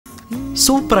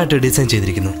സൂപ്പറായിട്ട് ഡിസൈൻ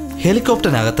ചെയ്തിരിക്കുന്നു.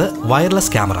 ഹെലികോപ്റ്ററിനകത്ത്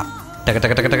wireless camera.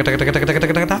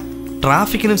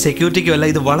 ട്രാഫിക്കിനും സെക്യൂരിറ്റിക്കും എല്ലാം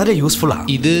ഇത് വളരെ യൂസ്ഫുൾ ആണ്.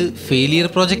 ഇത് ഫെയിലിയർ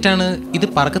പ്രോജക്റ്റ് ആണ്. ഇത്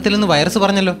പറക്കത്തില്ലെന്ന് വൈറസ്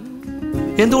പറഞ്ഞല്ലോ.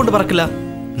 എന്തുകൊണ്ട് പറക്കില്ല?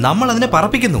 നമ്മൾ അതിനെ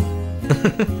പറപ്പിക്കുന്നു.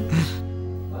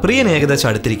 പ്രിയൻ ഏകദേശം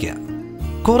അടുത്തിരിക്കുക.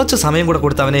 കുറച്ച് സമയം കൂടെ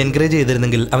കൊടുത്ത് അവനെ എൻകറേജ്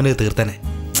ചെയ്തിരുന്നെങ്കിൽ അവന് തീർത്തനെ.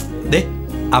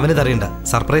 അവനിതറിയണ്ട,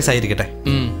 സർപ്രൈസ് ആയിരിക്കട്ടെ.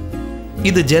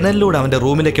 ഇത് ജനലിലൂടെ അവന്റെ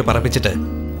റൂമിലേക്ക് പറപ്പിച്ചിട്ട്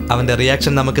അവന്റെ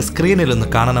റിയാക്ഷൻ നമുക്ക് സ്ക്രീനിൽ ഒന്ന്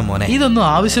കാണണം മോനെ. ഇതൊന്നും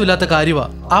ആവശ്യമില്ലാത്ത കാര്യമാ.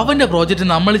 അവന്റെ പ്രോജക്റ്റ്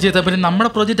നമ്മൾ ചെയ്ത പിന്നെ നമ്മുടെ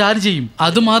പ്രോജക്റ്റ് ആര് ചെയ്യും?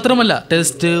 അത് മാത്രമല്ല,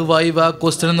 ടെസ്റ്റ്, വൈവ,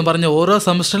 ക്വസ്റ്റ്യൻ എന്ന് പറഞ്ഞ ഓരോ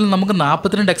സെമസ്റ്ററിലും നമുക്ക്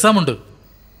 42 എക്സാം ഉണ്ട്.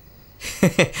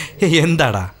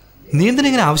 എന്താടാ നീ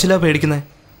എന്തിനിങ്ങനെ ആവശ്യമില്ലാതെ പേടിക്കുന്നത്?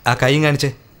 ആ കൈയും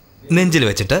കാണിച്ച് നെഞ്ചിൽ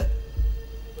വെച്ചിട്ട്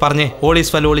പറഞ്ഞേ all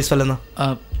is well, all is well എന്ന്.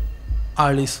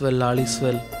 ആൾ is well, all is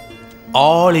well,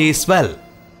 all is well,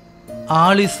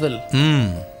 all is well.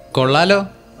 കൊള്ളാലോ.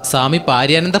 സ്വാമി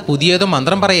പാര്യാനന്ദ പുതിയതോ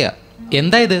മന്ത്രം പറയാ.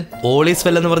 എന്താ ഇത്? ഓൾ ഈസ്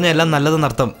വെൽ എന്ന് പറഞ്ഞാൽ എല്ലാം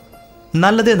നല്ലതെന്നർത്ഥം.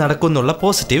 നല്ലതേ നടക്കുന്നുള്ള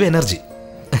പോസിറ്റീവ് എനർജി.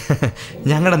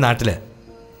 ഞങ്ങളുടെ നാട്ടില്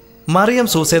മറിയം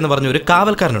സൂസ എന്ന് പറഞ്ഞ ഒരു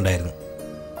കാവൽക്കാരനുണ്ടായിരുന്നു.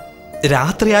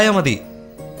 രാത്രിയായാൽ മതി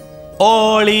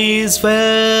ഓൾ ഈസ്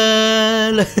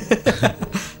വെൽ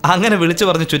അങ്ങനെ വിളിച്ചു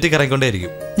പറഞ്ഞ്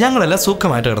ചുറ്റിക്കറങ്ങിക്കൊണ്ടേയിരിക്കും. ഞങ്ങളെല്ലാം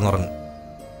സുഖമായിട്ട് കിടന്നുറങ്ങും.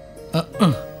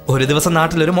 ഒരു ദിവസം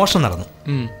നാട്ടിലൊരു മോഷണം നടന്നു.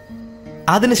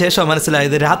 അതിനുശേഷം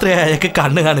മനസ്സിലായത് രാത്രി അയാൾക്ക്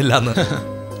കണ്ണ് കാണില്ല എന്ന്.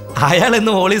 അയാൾ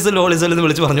എന്ന് ഓളീസൽ ഓളീസൽ എന്ന്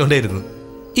വിളിച്ചു പറഞ്ഞുകൊണ്ടേയിരുന്നു.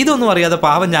 ഇതൊന്നും അറിയാതെ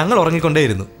പാവം ഞങ്ങൾ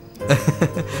ഉറങ്ങിക്കൊണ്ടേയിരുന്നു.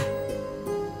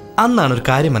 അന്നാണ് ഒരു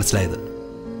കാര്യം മനസ്സിലായത്.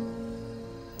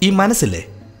 ഈ മനസ്സില്ലേ,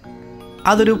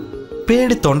 അതൊരു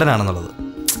പേടിത്തൊണ്ടനാണെന്നുള്ളത്.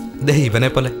 ഇവനെ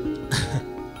പോലെ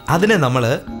അതിനെ നമ്മൾ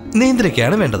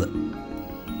നിയന്ത്രിക്കുകയാണ് വേണ്ടത്.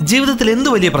 ജീവിതത്തിൽ എന്ത്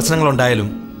വലിയ പ്രശ്നങ്ങളുണ്ടായാലും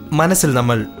മനസ്സിൽ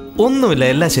നമ്മൾ ഒന്നുമില്ല,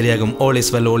 എല്ലാം ശരിയാകും, all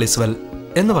is well, all is well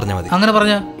എന്ന് പറഞ്ഞാൽ മതി. അങ്ങനെ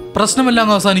പറഞ്ഞ പ്രശ്നമെല്ലാം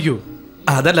അങ്ങ് അവസാനിക്കൂ?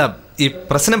 അതല്ല, ഈ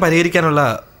പ്രശ്നം പരിഹരിക്കാനുള്ള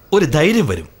ഒരു ധൈര്യം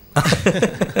വരും.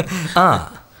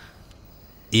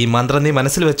 ഈ മന്ത്രം നീ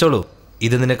മനസ്സിൽ വെച്ചോളൂ,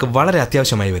 ഇത് നിനക്ക് വളരെ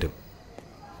അത്യാവശ്യമായി വരും.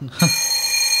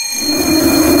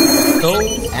 So,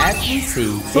 as we see,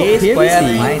 a square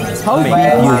minus how you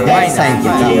write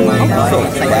scientific.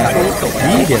 So,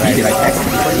 we derive x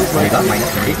equal to omega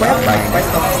minus a square by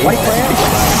y square.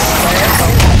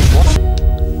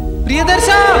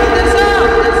 പ്രിയദർശാ,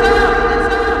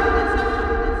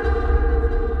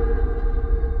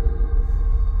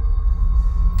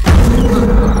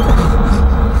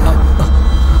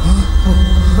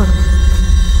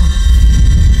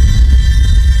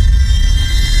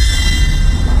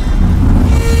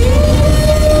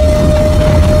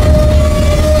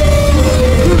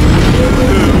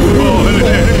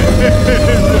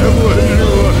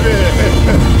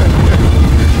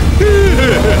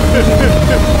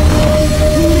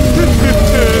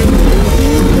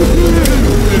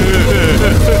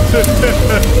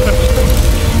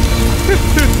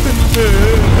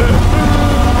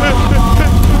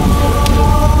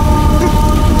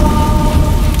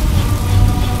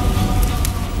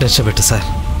 രക്ഷപ്പെട്ടു സാർ.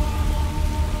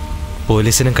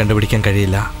 പോലീസിനും കണ്ടുപിടിക്കാൻ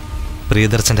കഴിയില്ല,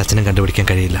 പ്രിയദർശൻ്റെ അച്ഛനും കണ്ടുപിടിക്കാൻ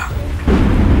കഴിയില്ല.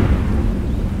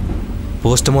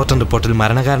 പോസ്റ്റ്മോർട്ടം റിപ്പോർട്ടിൽ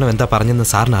മരണകാരണം എന്താ പറഞ്ഞെന്ന്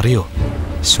സാറിന് അറിയോ?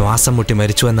 ശ്വാസം മുട്ടി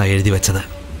മരിച്ചു എന്നാണ് എഴുതി വെച്ചത്.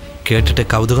 കേട്ടിട്ട്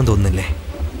കൗതുകം തോന്നുന്നില്ലേ?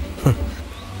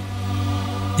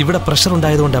 ഇവിടെ പ്രഷർ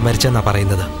ഉണ്ടായതുകൊണ്ടാണ് മരിച്ചെന്നാണ്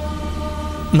പറയുന്നത്.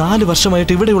 4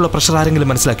 വർഷമായിട്ട് ഇവിടെയുള്ള പ്രഷർ ആരെങ്കിലും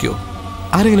മനസ്സിലാക്കിയോ?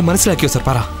 ആരെങ്കിലും മനസ്സിലാക്കിയോ സാർ?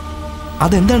 പറ,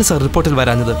 അതെന്താണ് സാർ റിപ്പോർട്ടിൽ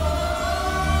വരാഞ്ഞത്?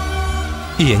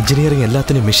 ഈ എഞ്ചിനീയറിംഗ്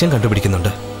എല്ലാത്തിനും മെഷീൻ കണ്ടുപിടിക്കുന്നുണ്ട്.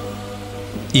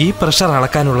 ഈ പ്രഷർ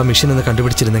അളക്കാനുള്ള മെഷീൻ എന്ന്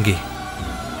കണ്ടുപിടിച്ചിരുന്നെങ്കിൽ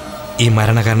ഈ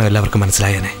മരണകാരണം എല്ലാവർക്കും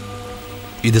മനസ്സിലായേനെ.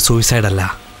 ഇത് സൂയിസൈഡല്ല,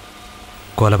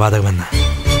 കൊലപാതകമെന്ന്.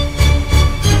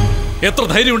 എത്ര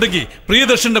ധൈര്യം ഉണ്ടെങ്കിൽ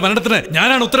പ്രിയദർശന്റെ മരണത്തിന്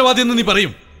ഞാനാണ് ഉത്തരവാദി എന്ന് നീ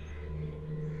പറയും?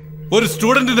 ഒരു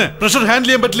സ്റ്റുഡന്റിന് പ്രഷർ ഹാൻഡിൽ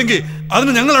ചെയ്യാൻ പറ്റില്ലെങ്കിൽ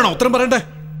അതിന് ഞങ്ങളാണോ ഉത്തരം പറയണ്ടേ?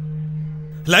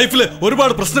 ലൈഫിൽ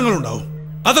ഒരുപാട് പ്രശ്നങ്ങളുണ്ടാവും,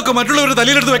 അതൊക്കെ മറ്റുള്ളവരുടെ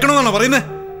തലയിലെടുത്ത് വെക്കണമെന്നാണോ പറയുന്നത്?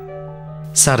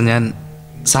 സാർ, ഞാൻ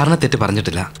സാറിനെ തെറ്റ്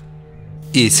പറഞ്ഞിട്ടില്ല.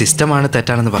 ഈ സിസ്റ്റമാണ്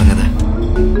തെറ്റാണെന്ന് പറഞ്ഞത്.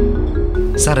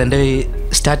 സാർ, എൻ്റെ ഈ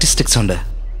സ്റ്റാറ്റിസ്റ്റിക്സ് ഉണ്ട്.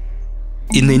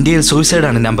 ഇന്ന് ഇന്ത്യയിൽ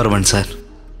സൂയിസൈഡാണ് നമ്പർ 1 സാർ.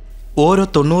 ഓരോ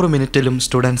 90 മിനിറ്റിലും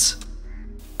സ്റ്റുഡൻസ്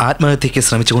ആത്മഹത്യയ്ക്ക്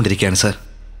ശ്രമിച്ചുകൊണ്ടിരിക്കുകയാണ് സാർ.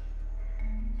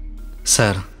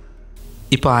 സാർ,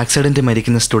 ഇപ്പോൾ ആക്സിഡൻറ്റ്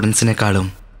മരിക്കുന്ന സ്റ്റുഡൻസിനേക്കാളും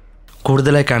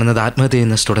കൂടുതലായി കാണുന്നത് ആത്മഹത്യ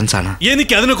ചെയ്യുന്ന സ്റ്റുഡൻസ് ആണ്.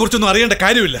 എനിക്ക് അതിനെക്കുറിച്ചൊന്നും അറിയേണ്ട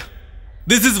കാര്യമില്ല.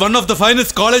 This is one of the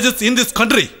finest colleges in this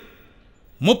country.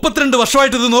 32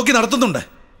 വർഷമായിട്ട് ഇത് നോക്കി നടത്തുന്നുണ്ട്.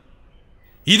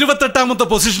 28ാമത്തെ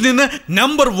പൊസിഷനിൽ നിന്ന്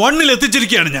നമ്പർ 1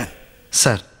 എത്തിച്ചിരിക്കുകയാണ് ഞാൻ.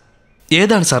 സാർ,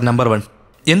 ഏതാണ് സാർ നമ്പർ 1?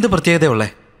 എന്ത് പ്രത്യേകതയുള്ളേ?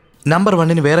 നമ്പർ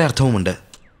 1 വേറെ അർത്ഥവുമുണ്ട്.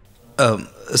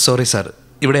 സോറി സാർ,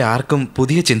 ഇവിടെ ആർക്കും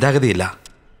പുതിയ ചിന്താഗതിയില്ല,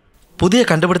 പുതിയ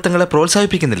കണ്ടുപിടുത്തങ്ങളെ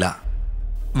പ്രോത്സാഹിപ്പിക്കുന്നില്ല.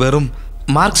 വെറും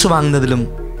മാർക്സ് വാങ്ങുന്നതിലും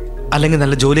അല്ലെങ്കിൽ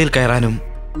നല്ല ജോലിയിൽ കയറാനും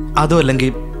അതോ അല്ലെങ്കിൽ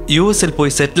US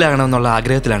പോയി സെറ്റിൽ ആകണമെന്നുള്ള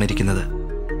ആഗ്രഹത്തിലാണ് ഇരിക്കുന്നത്.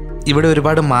 ഇവിടെ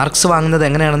ഒരുപാട് മാർക്സ് വാങ്ങുന്നത്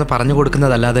എങ്ങനെയാണെന്ന് പറഞ്ഞു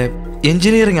കൊടുക്കുന്നതല്ലാതെ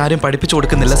എഞ്ചിനീയറിംഗ് ആരും പഠിപ്പിച്ചു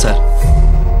കൊടുക്കുന്നില്ല സാർ.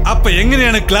 അപ്പൊ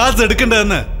എങ്ങനെയാണ് ക്ലാസ്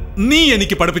എടുക്കേണ്ടതെന്ന് നീ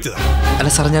എനിക്ക് പഠിപ്പിച്ചതാ? അല്ല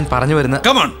സാർ, ഞാൻ പറഞ്ഞു വരുന്ന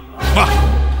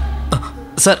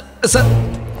sir sir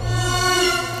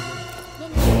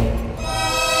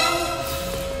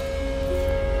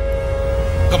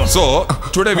So,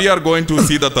 today we are going to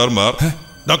see the thermal.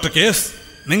 Doctor case,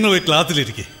 നിങ്ങൾ ഈ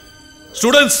ക്ലാസ്സിലിരിക്കെ.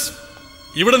 സ്റ്റുഡൻസ്,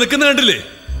 ഇവിടെ നിൽക്കുന്ന കണ്ടില്ലേ?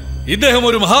 ഇദ്ദേഹം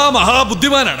ഒരു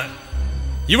മഹാബുദ്ധിമാനാണ്.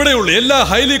 ഇവിടെയുള്ള എല്ലാ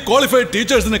ഹൈലി ക്വാളിഫൈഡ്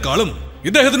ടീച്ചേഴ്സിനെക്കാളും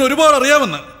ഇദ്ദേഹത്തിന് ഒരുപാട്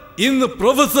അറിയാമെന്ന് ഇന്ന്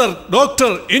പ്രൊഫസർ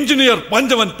ഡോക്ടർ എഞ്ചിനീയർ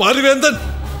പഞ്ചവൻ പാലിവേന്ദൻ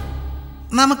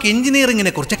നമുക്ക്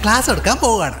എഞ്ചിനീയറിംഗിനെ കുറിച്ച് ക്ലാസ് എടുക്കാൻ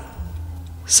പോവുകയാണ്.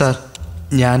 സാർ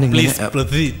ഞാൻ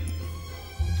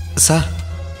sir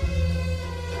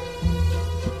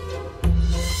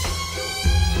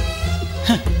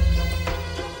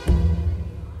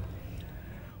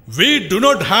We do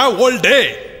not have all day.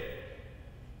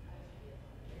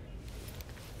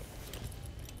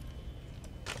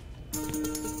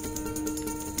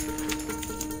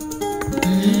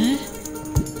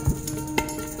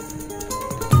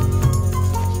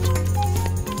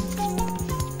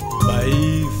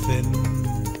 Bison.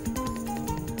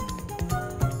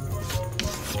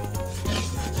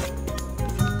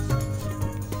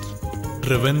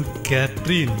 Driven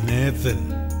Catherine Nathan.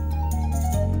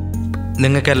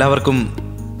 നിങ്ങൾക്ക് എല്ലാവർക്കും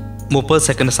 30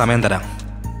 സെക്കൻഡ് സമയം തരാം.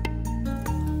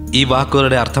 ഈ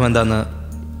വാക്കുകളുടെ അർത്ഥം എന്താണെന്ന്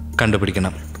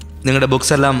കണ്ടുപിടിക്കണം. നിങ്ങളുടെ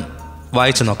ബുക്സ് എല്ലാം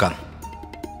വായിച്ചു നോക്കാം.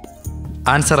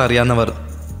 ആൻസർ അറിയാവുന്നവർ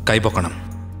കൈപൊക്കണം.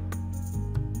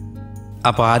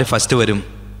 അപ്പോൾ ആര് ഫസ്റ്റ് വരും,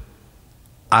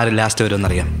 ആര് ലാസ്റ്റ് വരും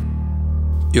എന്നറിയാം.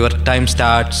 Your time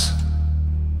starts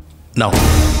now.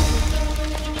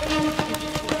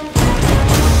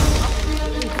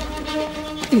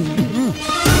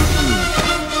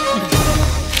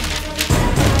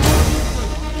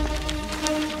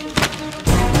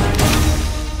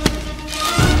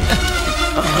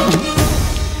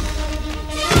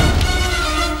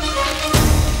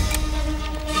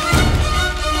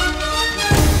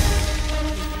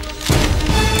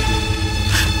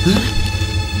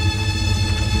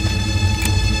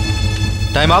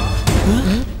 Time up.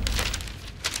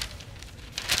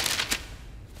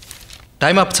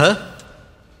 Time up, sir.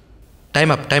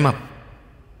 Time up.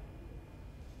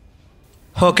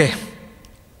 Okay,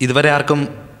 ഇതുവരെ ആർക്കും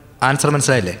ആൻസർ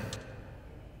മനസ്സിലായില്ലേ?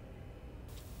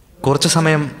 കുറച്ച്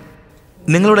സമയം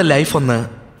നിങ്ങളുടെ ലൈഫ് ഒന്ന്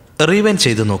റീവൈൻഡ്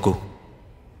ചെയ്ത് നോക്കൂ.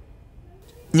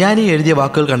 ഞാൻ ഈ എഴുതിയ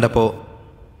വാക്കുകൾ കണ്ടപ്പോൾ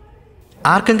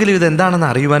ആർക്കെങ്കിലും ഇതെന്താണെന്ന്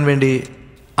അറിയുവാൻ വേണ്ടി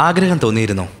ആഗ്രഹം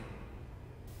തോന്നിയിരുന്നോ?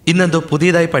 ഇന്നെന്തോ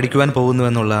പുതിയതായി പഠിക്കുവാൻ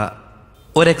പോകുന്നുവെന്നുള്ള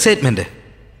ഒരു എക്സൈറ്റ്മെൻറ്റ്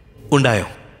ഉണ്ടായോ?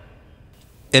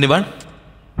 എനിവൺ?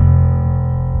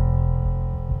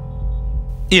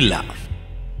 ഇല്ല.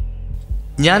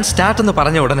 ഞാൻ സ്റ്റാർട്ട് എന്ന്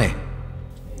പറഞ്ഞ ഉടനെ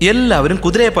എല്ലാവരും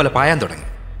കുതിരയെ പോലെ പായാൻ തുടങ്ങി.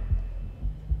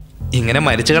 ഇങ്ങനെ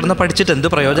മരിച്ചു കിടന്ന് പഠിച്ചിട്ട് എന്ത്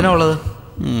പ്രയോജനമുള്ളത്?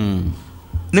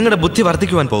 നിങ്ങളുടെ ബുദ്ധി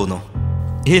വർദ്ധിക്കുവാൻ പോകുന്നു?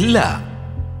 ഇല്ല,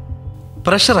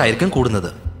 പ്രഷറായിരിക്കും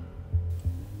കൂടുന്നത്.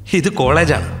 ഇത്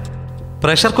കോളേജാണ്,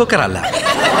 പ്രഷർ കുക്കർ അല്ല.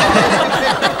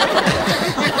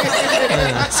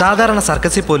 സാധാരണ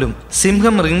സർക്കസിൽ പോലും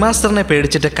സിംഹം റിംഗ് മാസ്റ്ററിനെ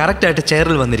പേടിച്ചിട്ട് കറക്റ്റായിട്ട്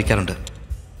ചെയറിൽ വന്നിരിക്കാറുണ്ട്.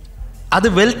 അത്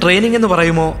വെൽ ട്രെയിനിങ് എന്ന്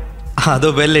പറയുമോ അതോ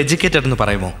വെൽ എഡ്യൂക്കേറ്റഡ് എന്ന്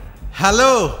പറയുമോ?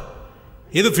 ഹലോ,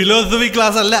 ഇത് ഫിലോസഫി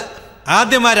ക്ലാസ് അല്ല.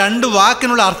 ആദ്യം ആ 2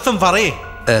 വാക്കിനുള്ള അർത്ഥം പറയേ.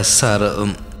 സാർ,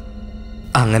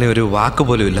 അങ്ങനെ ഒരു വാക്ക്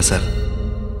പോലും ഇല്ല സാർ.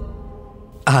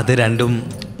 അത് രണ്ടും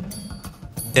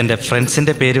എൻ്റെ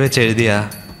ഫ്രണ്ട്സിൻ്റെ പേര് വെച്ച് എഴുതിയ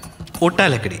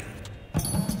ഒട്ടാലക്കടി.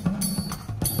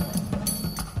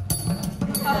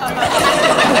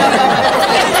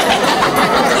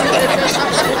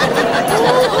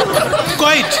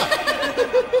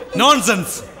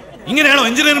 നോൺസെൻസ്. ഇങ്ങനെയാണോ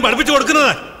എഞ്ചിനീയറിംഗ് പഠിപ്പിച്ചു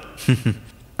കൊടുക്കുന്നത്?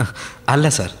 അല്ല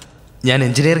സാർ, ഞാൻ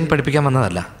എഞ്ചിനീയറിംഗ് പഠിപ്പിക്കാൻ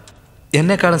വന്നതല്ല.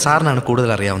 എന്നെക്കാളും സാറിനാണ് കൂടുതൽ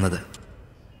അറിയാവുന്നത്.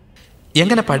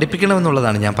 എങ്ങനെ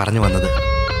പഠിപ്പിക്കണമെന്നുള്ളതാണ് ഞാൻ പറഞ്ഞു വന്നത്.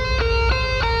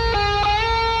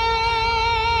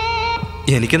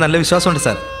 എനിക്ക് നല്ല വിശ്വാസമുണ്ട്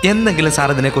സാർ, എന്തെങ്കിലും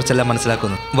സാർ ഇതിനെക്കുറിച്ചെല്ലാം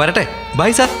മനസ്സിലാക്കുന്നു. വരട്ടെ,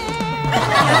 ബൈ സാർ.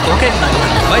 ഓക്കെ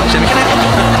ബൈ, ക്ഷമിക്കണേ.